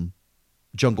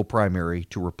jungle primary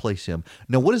to replace him.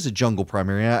 Now, what is a jungle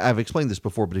primary? I've explained this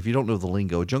before, but if you don't know the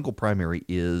lingo, a jungle primary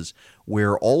is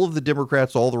where all of the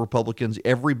Democrats, all the Republicans,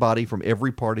 everybody from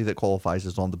every party that qualifies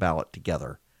is on the ballot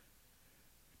together.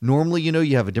 Normally,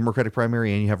 you have a Democratic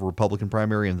primary and you have a Republican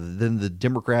primary, and then the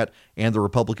Democrat and the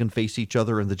Republican face each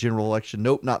other in the general election.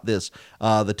 Nope, not this.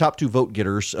 The top two vote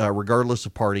getters, regardless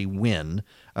of party, win.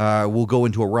 Will go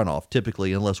into a runoff,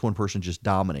 typically, unless one person just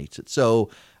dominates it.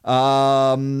 So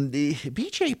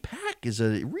B.J. Pack is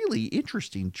a really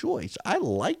interesting choice. I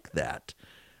like that.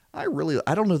 I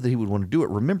don't know that he would want to do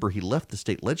it. Remember, he left the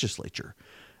state legislature.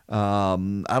 I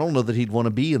don't know that he'd want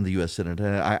to be in the U.S. Senate.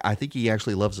 I think he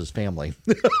actually loves his family.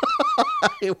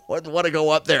 He wouldn't want to go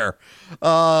up there.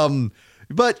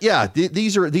 But yeah,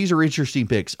 these are interesting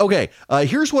picks. Okay,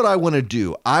 here's what I want to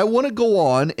do. I want to go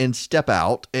on and step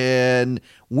out, and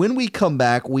when we come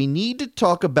back, we need to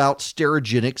talk about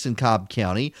Sterigenics in Cobb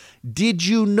County. Did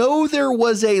you know there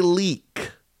was a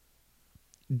leak?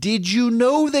 Did you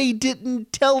know they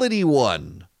didn't tell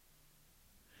anyone?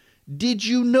 Did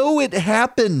you know it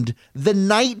happened the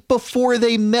night before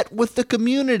they met with the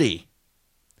community?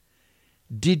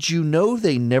 Did you know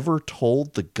they never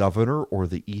told the governor or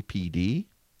the EPD?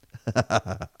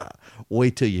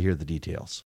 Wait till you hear the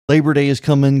details. Labor Day is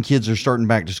coming. Kids are starting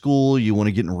back to school. You want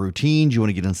to get in routines. You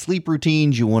want to get in sleep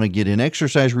routines. You want to get in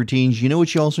exercise routines. You know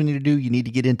what you also need to do? You need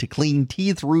to get into clean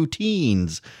teeth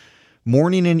routines.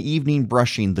 Morning and evening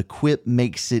brushing, the Quip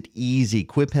makes it easy.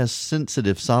 Quip has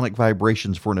sensitive sonic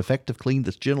vibrations for an effective clean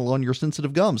that's gentle on your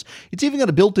sensitive gums. It's even got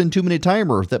a built-in 2-minute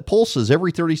timer that pulses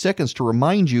every 30 seconds to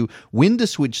remind you when to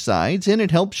switch sides, and it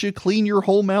helps you clean your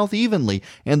whole mouth evenly.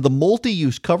 And the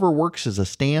multi-use cover works as a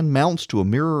stand, mounts to a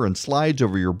mirror, and slides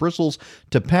over your bristles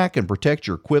to pack and protect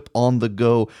your Quip on the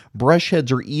go. Brush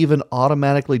heads are even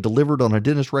automatically delivered on a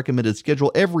dentist-recommended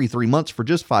schedule every 3 months for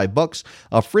just $5.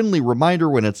 A friendly reminder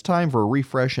when it's time for a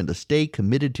refresh and to stay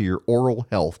committed to your oral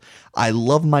health. I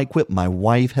love my Quip. My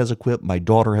wife has a Quip. My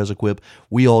daughter has a Quip.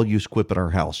 We all use Quip at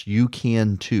our house. You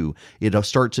can too. It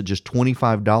starts at just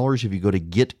 $25. If you go to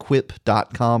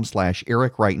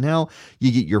getquip.com/Eric right now,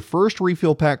 you get your first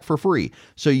refill pack for free.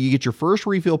 So you get your first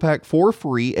refill pack for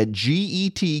free at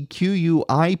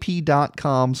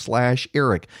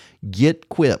getquip.com/Eric. Get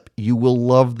Quip. You will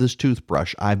love this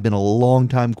toothbrush. I've been a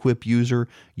long-time Quip user.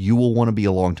 You will want to be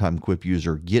a long-time Quip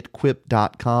user.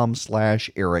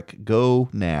 Getquip.com/Eric. Go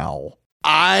now.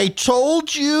 I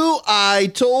told you.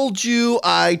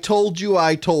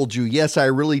 Yes, I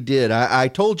really did. I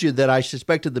told you that I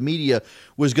suspected the media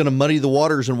was going to muddy the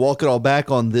waters and walk it all back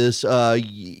on this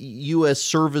U.S.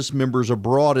 service members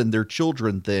abroad and their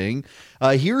children thing.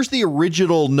 Here's the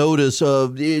original notice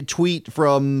of a tweet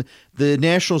from the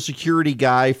national security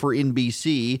guy for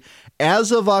NBC.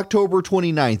 As of October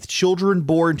 29th, children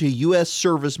born to U.S.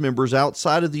 service members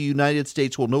outside of the United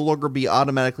States will no longer be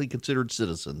automatically considered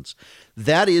citizens.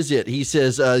 That is it. He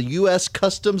says U.S.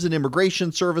 Customs and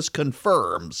Immigration Service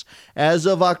confirms as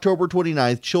of October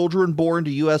 29th, children born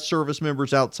to U.S. service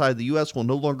members outside the U.S. will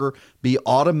no longer be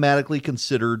automatically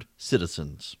considered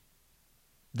citizens.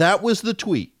 That was the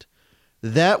tweet.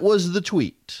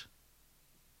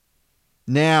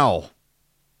 Now,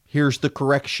 here's the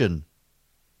correction.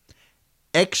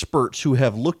 Experts who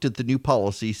have looked at the new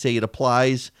policy say it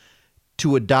applies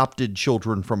to adopted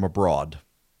children from abroad.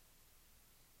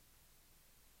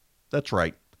 That's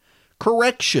right.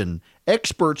 Correction.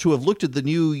 Experts who have looked at the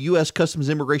new U.S. Customs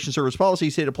and Immigration Service policy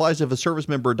say it applies if a service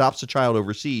member adopts a child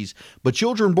overseas, but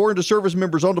children born to service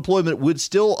members on deployment would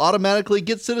still automatically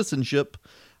get citizenship.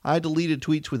 I deleted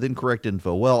tweets with incorrect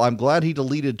info. Well, I'm glad he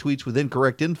deleted tweets with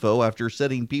incorrect info after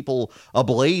setting people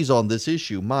ablaze on this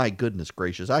issue. My goodness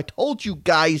gracious. I told you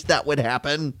guys that would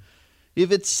happen.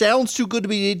 If it sounds too good to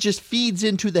me, it just feeds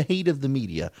into the hate of the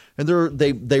media. And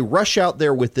they rush out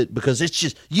there with it because it's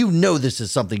just, this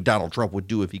is something Donald Trump would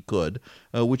do if he could,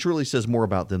 which really says more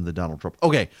about them than Donald Trump.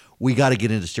 Okay, we got to get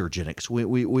into Sterigenics.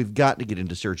 We've got to get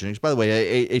into Sterigenics. By the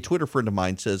way, a Twitter friend of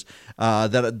mine says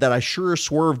that I sure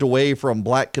swerved away from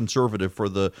black conservative for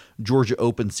the Georgia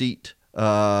open seat.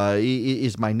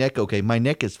 Is my neck okay? My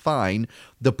neck is fine.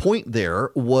 The point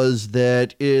there was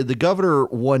that the governor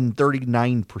won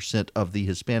 39% of the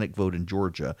Hispanic vote in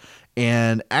Georgia.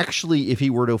 And actually, if he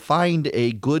were to find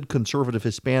a good conservative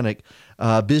Hispanic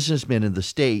businessman in the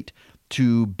state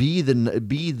to be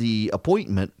the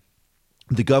appointment,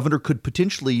 the governor could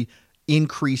potentially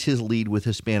increase his lead with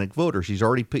Hispanic voters. He's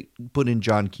already put in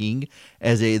John King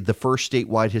as the first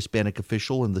statewide Hispanic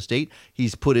official in the state.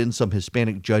 He's put in some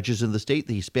Hispanic judges in the state.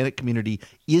 The Hispanic community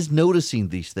is noticing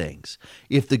these things.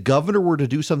 If the governor were to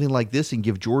do something like this and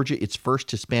give Georgia its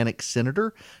first Hispanic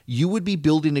senator, you would be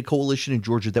building a coalition in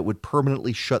Georgia that would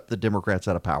permanently shut the Democrats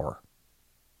out of power.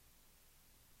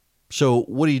 So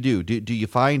what do? Do you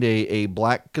find a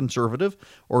black conservative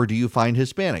or do you find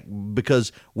Hispanic?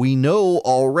 Because we know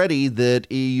already that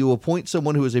you appoint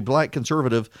someone who is a black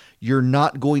conservative, you're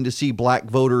not going to see black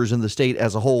voters in the state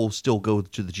as a whole still go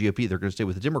to the GOP. They're going to stay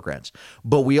with the Democrats.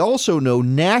 But we also know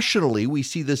nationally, we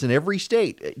see this in every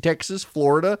state, Texas,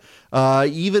 Florida,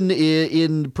 even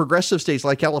in progressive states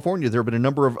like California, there have been a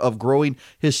number of growing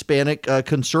Hispanic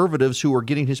conservatives who are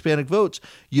getting Hispanic votes.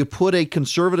 You put a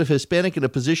conservative Hispanic in a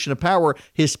position of power,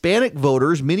 Hispanic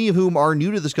voters, many of whom are new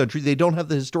to this country, they don't have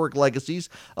the historic legacies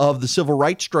of the civil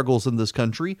rights struggles in this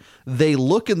country. They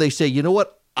look and they say, you know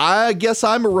what? I guess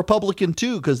I'm a Republican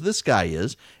too, because this guy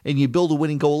is, and you build a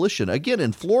winning coalition. Again,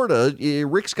 in Florida,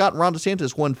 Rick Scott and Ron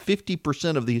DeSantis won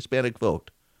 50% of the Hispanic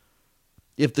vote.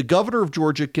 If the governor of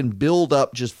Georgia can build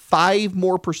up just 5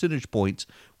 more percentage points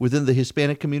within the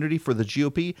Hispanic community for the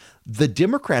GOP, the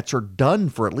Democrats are done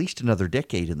for at least another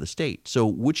decade in the state. So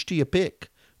which do you pick?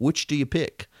 Which do you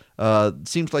pick?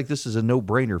 Seems like this is a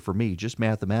no-brainer for me, just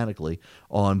mathematically,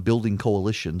 on building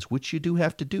coalitions, which you do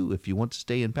have to do if you want to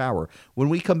stay in power. When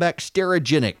we come back,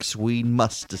 Sterigenics, we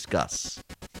must discuss.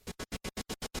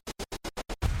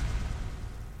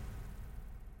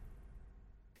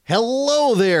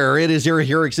 Hello there, it is Eric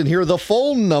Erickson here. The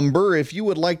phone number, if you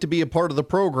would like to be a part of the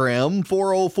program,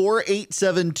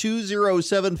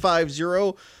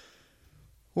 404-872-0750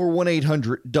 or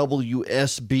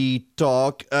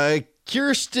 1-800-WSB-TALK.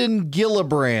 Kirsten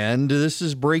Gillibrand, this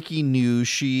is breaking news.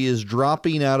 She is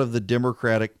dropping out of the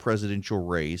Democratic presidential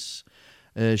race.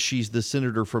 She's the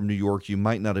senator from New York. You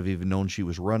might not have even known she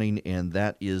was running, and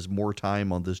that is more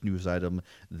time on this news item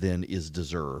than is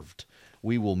deserved.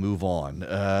 We will move on.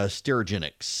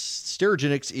 Sterigenics.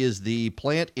 Sterigenics is the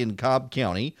plant in Cobb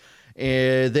County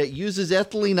that uses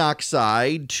ethylene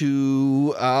oxide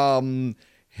to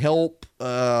help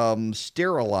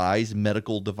sterilize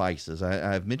medical devices.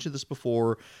 I've mentioned this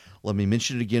before. Let me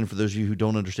mention it again for those of you who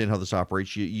don't understand how this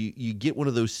operates. You get one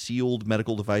of those sealed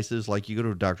medical devices, like you go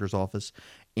to a doctor's office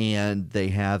and they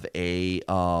have a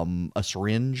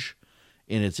syringe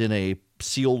and it's in a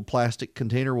sealed plastic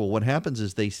container. Well, what happens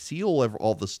is they seal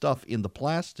all the stuff in the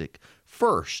plastic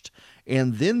first,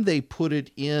 and then they put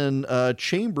it in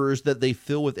chambers that they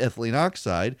fill with ethylene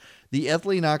oxide. The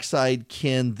ethylene oxide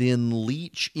can then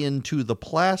leach into the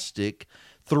plastic,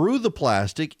 through the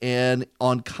plastic, and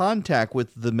on contact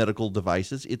with the medical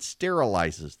devices, it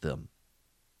sterilizes them.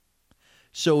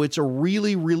 So it's a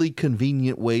really, really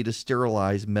convenient way to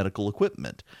sterilize medical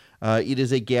equipment. It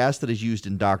is a gas that is used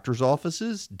in doctors'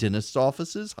 offices, dentists'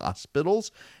 offices,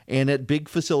 hospitals, and at big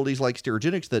facilities like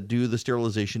Sterigenics that do the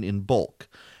sterilization in bulk.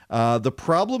 The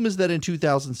problem is that in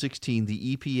 2016,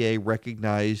 the EPA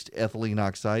recognized ethylene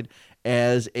oxide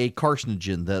as a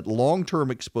carcinogen, that long-term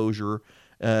exposure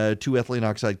to ethylene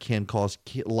oxide can cause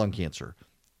lung cancer.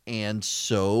 And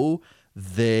so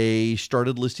they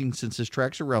started listing census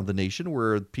tracts around the nation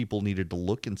where people needed to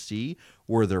look and see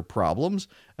were there problems.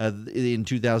 In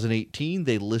 2018,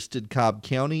 they listed Cobb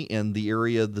County and the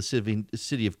area of the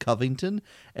city of Covington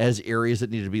as areas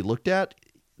that needed to be looked at.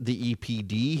 The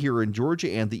EPD here in Georgia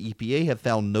and the EPA have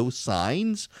found no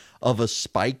signs of a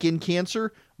spike in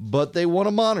cancer, but they want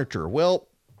to monitor. Well,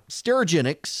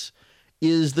 Sterigenics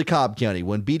is the Cobb County.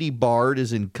 When BD Bard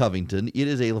is in Covington, it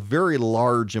is a very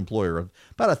large employer of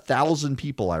about 1,000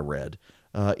 people, I read,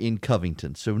 in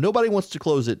Covington. So nobody wants to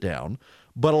close it down,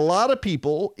 but a lot of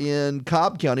people in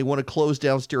Cobb County want to close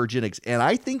down Sterigenics, and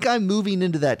I think I'm moving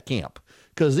into that camp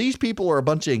because these people are a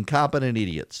bunch of incompetent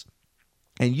idiots.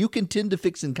 And you can tend to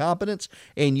fix incompetence,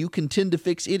 and you can tend to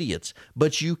fix idiots,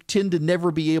 but you tend to never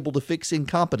be able to fix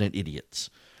incompetent idiots.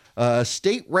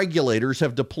 State regulators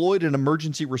have deployed an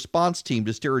emergency response team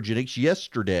to Sterigenics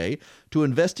yesterday to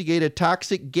investigate a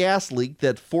toxic gas leak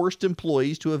that forced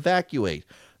employees to evacuate.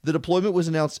 The deployment was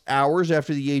announced hours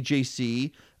after the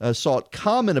AJC sought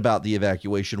comment about the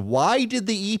evacuation. Why did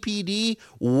the EPD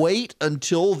wait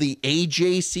until the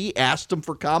AJC asked them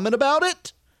for comment about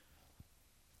it?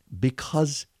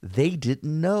 Because they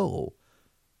didn't know.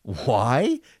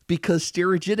 Why? Because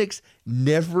Sterigenics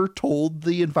never told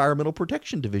the Environmental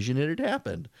Protection Division it had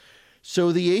happened.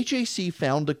 So the AJC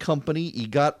found a company,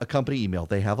 got a company email.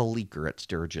 They have a leaker at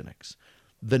Sterigenics.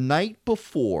 The night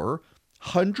before,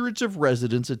 hundreds of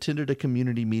residents attended a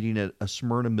community meeting at a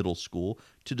Smyrna middle school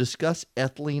to discuss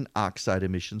ethylene oxide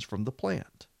emissions from the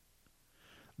plant.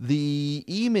 The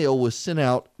email was sent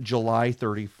out July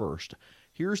 31st.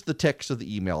 Here's the text of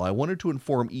the email. I wanted to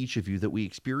inform each of you that we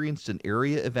experienced an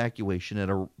area evacuation at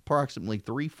approximately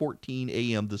 3:14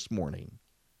 a.m. this morning.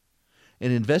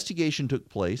 An investigation took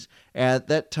place at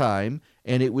that time,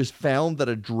 and it was found that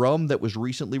a drum that was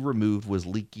recently removed was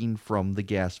leaking from the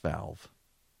gas valve.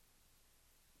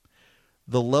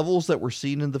 The levels that were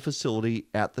seen in the facility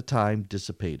at the time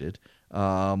dissipated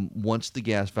once the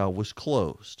gas valve was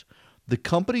closed. The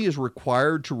company is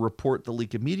required to report the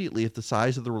leak immediately if the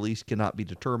size of the release cannot be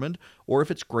determined or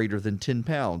if it's greater than 10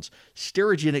 pounds.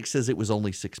 Sterigenics says it was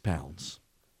only 6 pounds.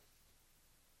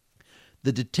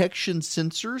 The detection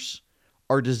sensors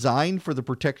are designed for the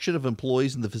protection of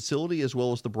employees in the facility as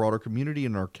well as the broader community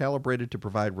and are calibrated to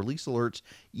provide release alerts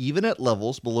even at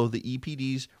levels below the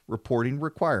EPD's reporting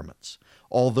requirements.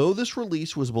 Although this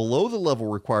release was below the level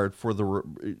required for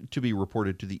to be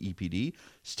reported to the EPD,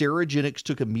 Sterigenics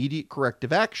took immediate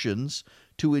corrective actions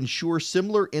to ensure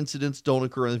similar incidents don't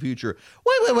occur in the future.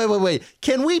 Wait.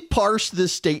 Can we parse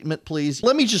this statement, please?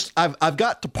 I've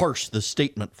got to parse this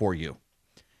statement for you.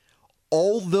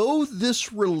 Although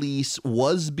this release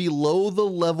was below the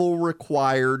level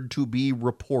required to be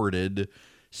reported,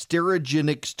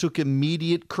 Sterigenics took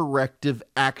immediate corrective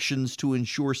actions to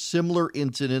ensure similar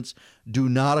incidents do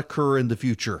not occur in the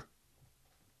future.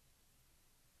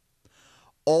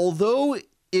 Although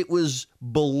it was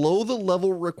below the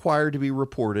level required to be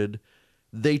reported,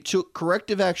 they took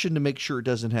corrective action to make sure it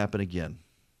doesn't happen again.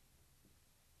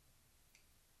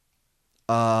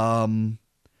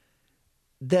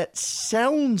 That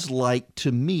sounds like,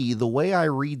 to me, the way I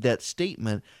read that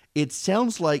statement, it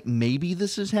sounds like maybe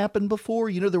this has happened before.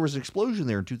 You know, there was an explosion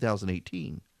there in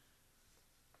 2018.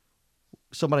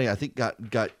 Somebody, I think,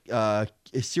 got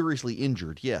seriously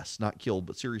injured. Yes, not killed,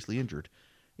 but seriously injured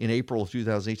in April of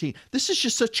 2018. This is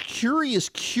just such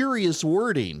curious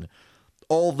wording.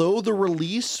 Although the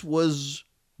release was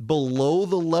below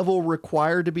the level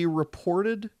required to be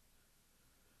reported,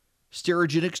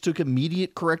 Sterigenics took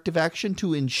immediate corrective action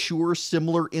to ensure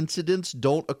similar incidents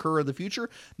don't occur in the future.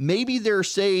 Maybe they're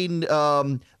saying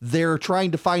they're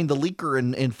trying to find the leaker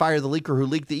and fire the leaker who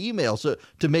leaked the email so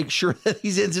to make sure that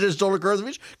these incidents don't occur in the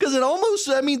future. Because it almost,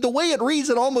 the way it reads,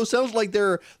 it almost sounds like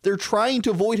they're trying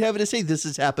to avoid having to say this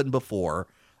has happened before,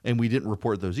 and we didn't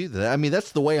report those either.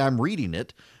 That's the way I'm reading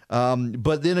it.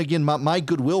 But then again, my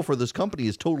goodwill for this company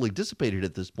is totally dissipated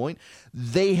at this point.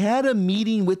 They had a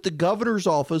meeting with the governor's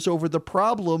office over the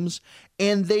problems,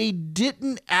 and they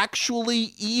didn't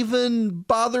actually even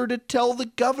bother to tell the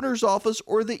governor's office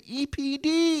or the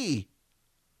EPD.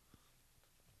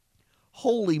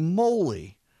 Holy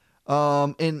moly.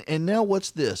 And now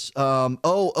what's this? Whoa.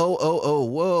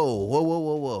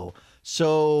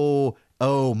 So,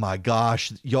 oh my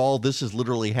gosh, y'all, this is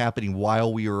literally happening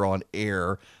while we are on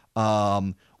air.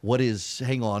 Hang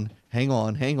on.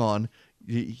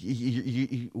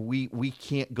 We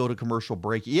can't go to commercial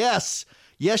break. Yes.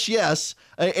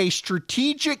 A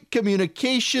strategic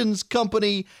communications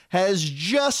company has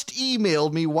just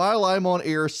emailed me while I'm on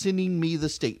air, sending me the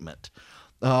statement.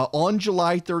 On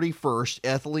July 31st,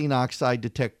 ethylene oxide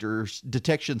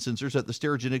detection sensors at the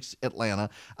Sterigenics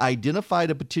Atlanta identified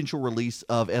a potential release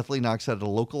of ethylene oxide at a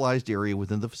localized area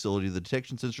within the facility. The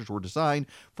detection sensors were designed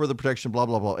for the protection, blah,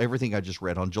 blah, blah, everything I just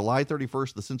read. On July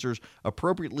 31st, the sensors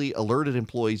appropriately alerted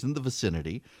employees in the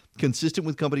vicinity. Consistent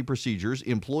with company procedures,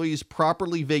 employees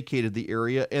properly vacated the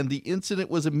area, and the incident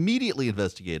was immediately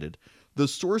investigated. The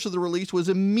source of the release was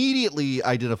immediately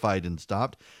identified and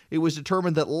stopped. It was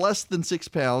determined that less than 6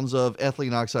 pounds of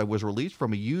ethylene oxide was released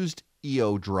from a used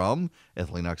EO drum,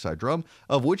 ethylene oxide drum,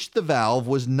 of which the valve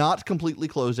was not completely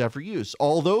closed after use.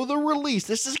 Although the release,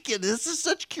 this is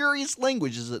such curious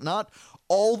language, is it not?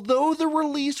 Although the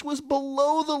release was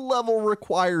below the level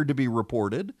required to be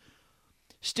reported,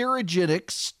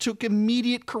 Sterigenics took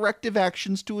immediate corrective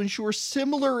actions to ensure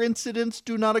similar incidents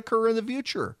do not occur in the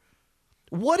future.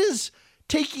 What is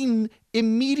taking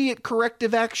immediate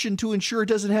corrective action to ensure it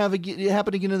doesn't happen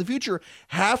again in the future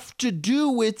have to do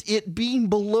with it being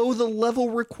below the level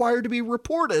required to be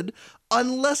reported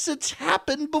unless it's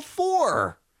happened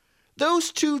before?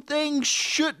 Those two things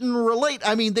shouldn't relate.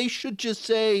 They should just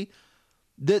say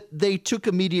that they took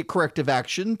immediate corrective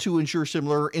action to ensure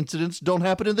similar incidents don't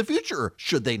happen in the future.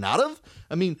 Should they not have?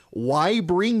 Why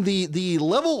bring the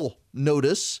level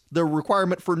notice, the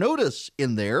requirement for notice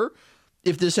in there,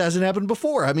 if this hasn't happened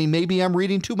before? Maybe I'm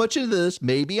reading too much into this.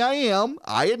 Maybe I am.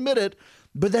 I admit it.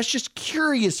 But that's just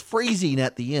curious phrasing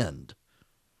at the end.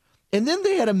 And then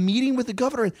they had a meeting with the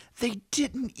governor, and they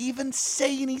didn't even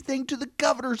say anything to the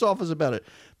governor's office about it.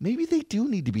 Maybe they do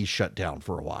need to be shut down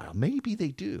for a while. Maybe they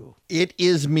do. It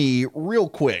is me, real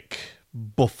quick,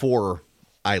 before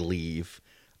I leave.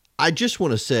 I just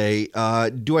want to say,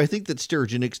 do I think that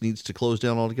Sterigenics needs to close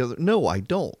down altogether? No, I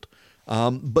don't.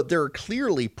 But there are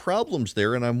clearly problems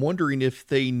there, and I'm wondering if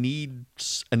they need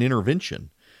an intervention.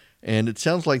 And it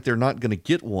sounds like they're not going to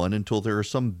get one until there is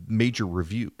some major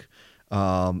rebuke.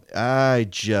 Somebody's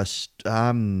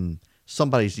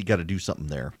got to do something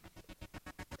there.